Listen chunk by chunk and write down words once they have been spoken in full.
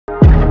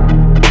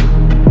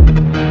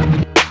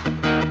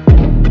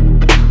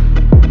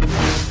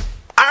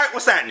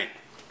happening?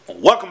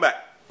 Welcome back.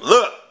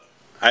 Look,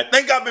 I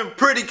think I've been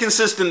pretty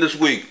consistent this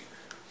week.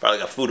 Probably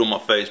got food on my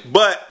face,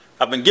 but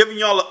I've been giving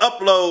y'all an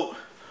upload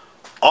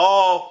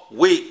all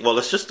week. Well,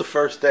 it's just the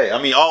first day. I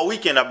mean, all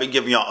weekend I've been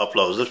giving y'all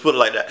uploads. Let's put it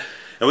like that.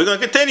 And we're gonna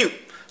continue.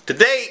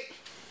 Today,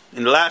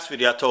 in the last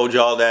video, I told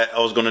y'all that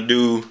I was gonna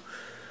do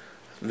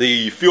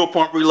the fuel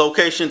pump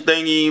relocation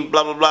thingy,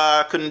 blah blah blah.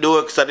 I couldn't do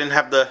it because I didn't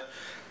have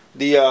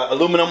the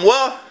aluminum.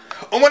 Well,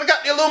 I went and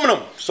got the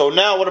aluminum. So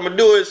now what I'm gonna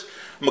do is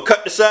I'm gonna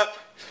cut this up,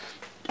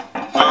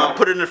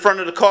 put it in the front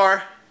of the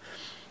car,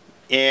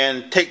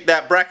 and take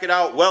that bracket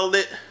out, weld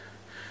it.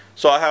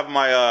 So I have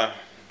my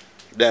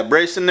that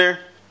brace in there.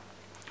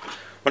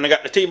 When I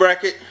got the T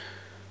bracket,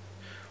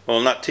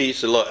 well, not T,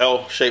 it's a little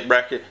L-shaped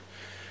bracket,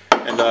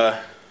 and the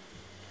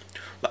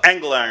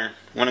angle iron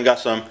when I got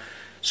some.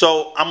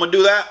 So I'm gonna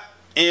do that,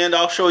 and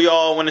I'll show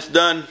y'all when it's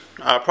done.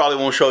 I probably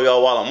won't show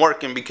y'all while I'm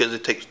working because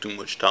it takes too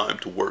much time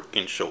to work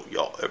and show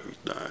y'all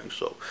everything.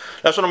 So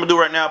that's what I'm gonna do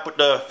right now. Put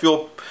the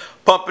fuel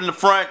pump in the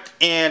front,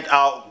 and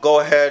I'll go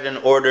ahead and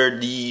order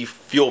the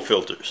fuel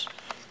filters.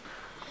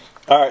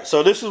 Alright,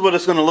 so this is what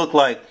it's gonna look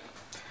like,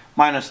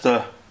 minus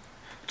the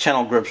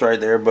channel grips right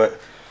there, but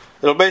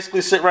it'll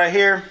basically sit right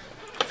here.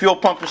 Fuel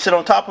pump will sit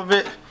on top of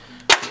it.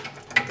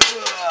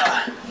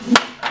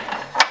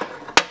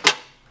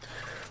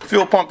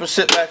 Fuel pump will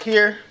sit back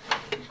here,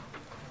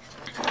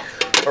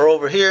 or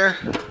over here,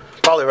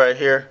 probably right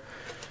here.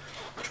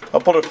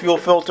 I'll put a fuel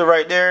filter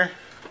right there,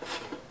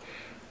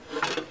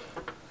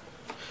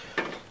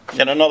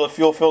 and another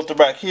fuel filter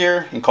back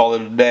here, and call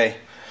it a day.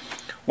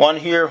 One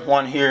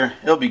here,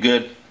 it'll be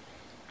good.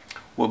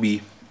 We'll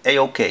be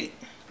a-okay.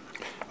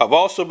 I've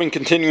also been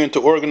continuing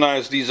to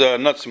organize these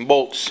nuts and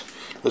bolts.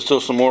 There's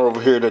still some more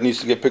over here that needs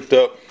to get picked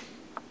up.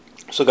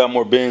 Still got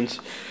more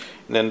bins,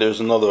 and then there's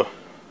another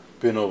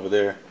bin over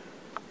there.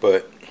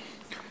 But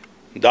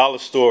dollar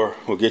store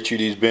will get you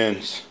these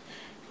bins.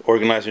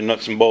 Organize your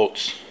nuts and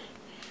bolts.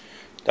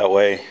 That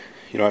way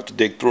you don't have to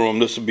dig through them.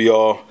 This will be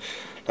all,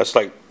 that's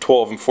like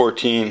 12 and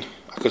 14.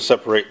 I could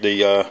separate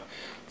the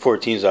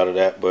 14s out of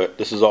that, but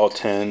this is all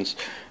 10s.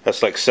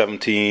 That's like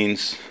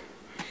 17s.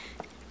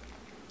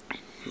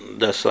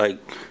 That's like,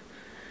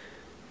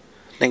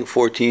 I think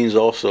 14s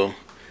also.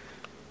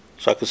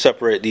 So I could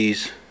separate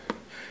these,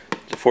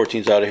 the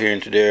 14s out of here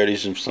into there.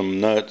 These are some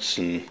nuts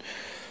and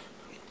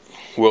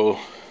wheel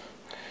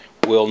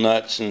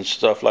nuts and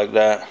stuff like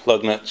that,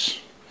 lug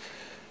nuts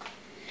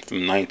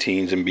from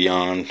 19s and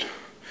beyond,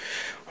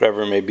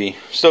 whatever it may be.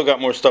 Still got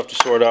more stuff to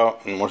sort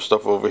out and more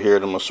stuff over here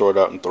that I'm gonna sort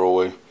out and throw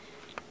away.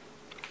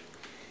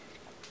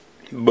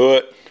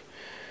 But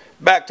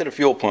back to the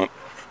fuel pump.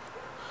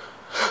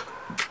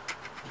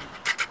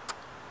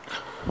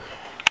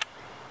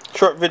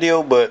 Short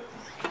video, but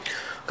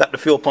got the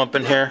fuel pump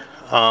in here.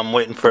 I'm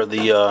waiting for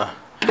the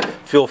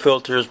fuel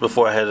filters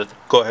before I had to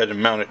go ahead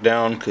and mount it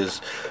down,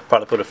 because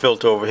probably put a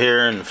filter over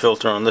here and a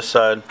filter on this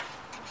side,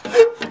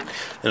 and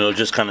it'll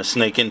just kind of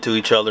snake into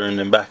each other and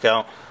then back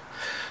out.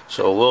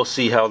 So we'll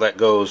see how that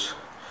goes,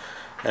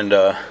 and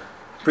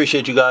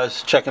appreciate you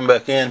guys checking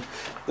back in.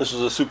 This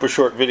was a super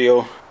short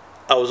video.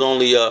 I was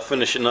only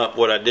finishing up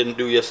what I didn't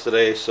do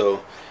yesterday,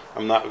 so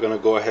I'm not gonna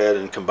go ahead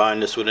and combine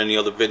this with any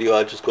other video.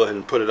 I just go ahead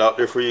and put it out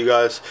there for you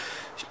guys.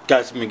 You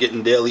guys have been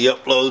getting daily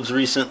uploads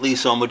recently,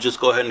 so I'm gonna just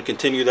go ahead and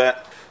continue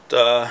that.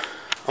 I'm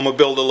gonna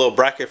build a little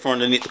bracket for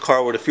underneath the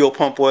car where the fuel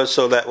pump was,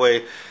 so that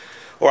way,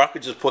 or I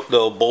could just put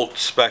the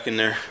bolts back in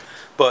there,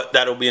 but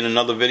that'll be in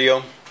another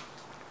video.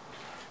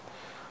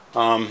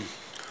 I'm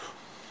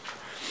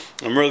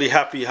really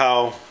happy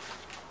how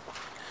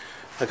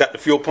I got the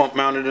fuel pump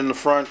mounted in the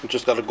front.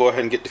 Just got to go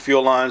ahead and get the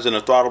fuel lines and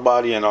the throttle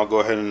body, and I'll go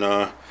ahead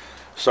and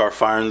start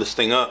firing this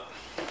thing up.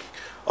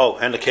 Oh,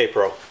 and the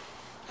K-Pro.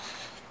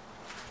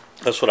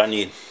 That's what I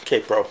need.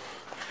 K-Pro.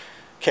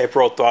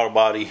 K-Pro throttle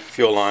body,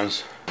 fuel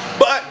lines.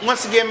 But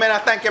once again, man, I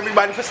thank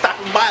everybody for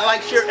stopping by.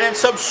 Like, share, and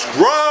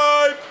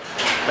subscribe.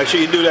 Make sure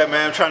you do that,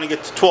 man. I'm trying to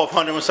get to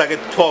 1,200. Once I get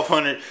to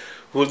 1,200,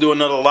 we'll do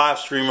another live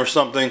stream or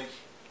something.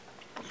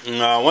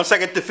 Once I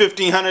get to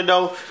 1,500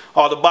 though,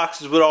 all the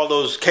boxes with all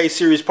those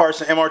K-series parts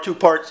and MR2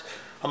 parts,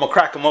 I'm gonna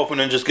crack them open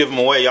and just give them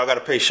away. Y'all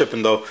gotta pay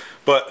shipping though.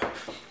 But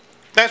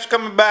thanks for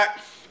coming back.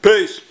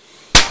 Peace.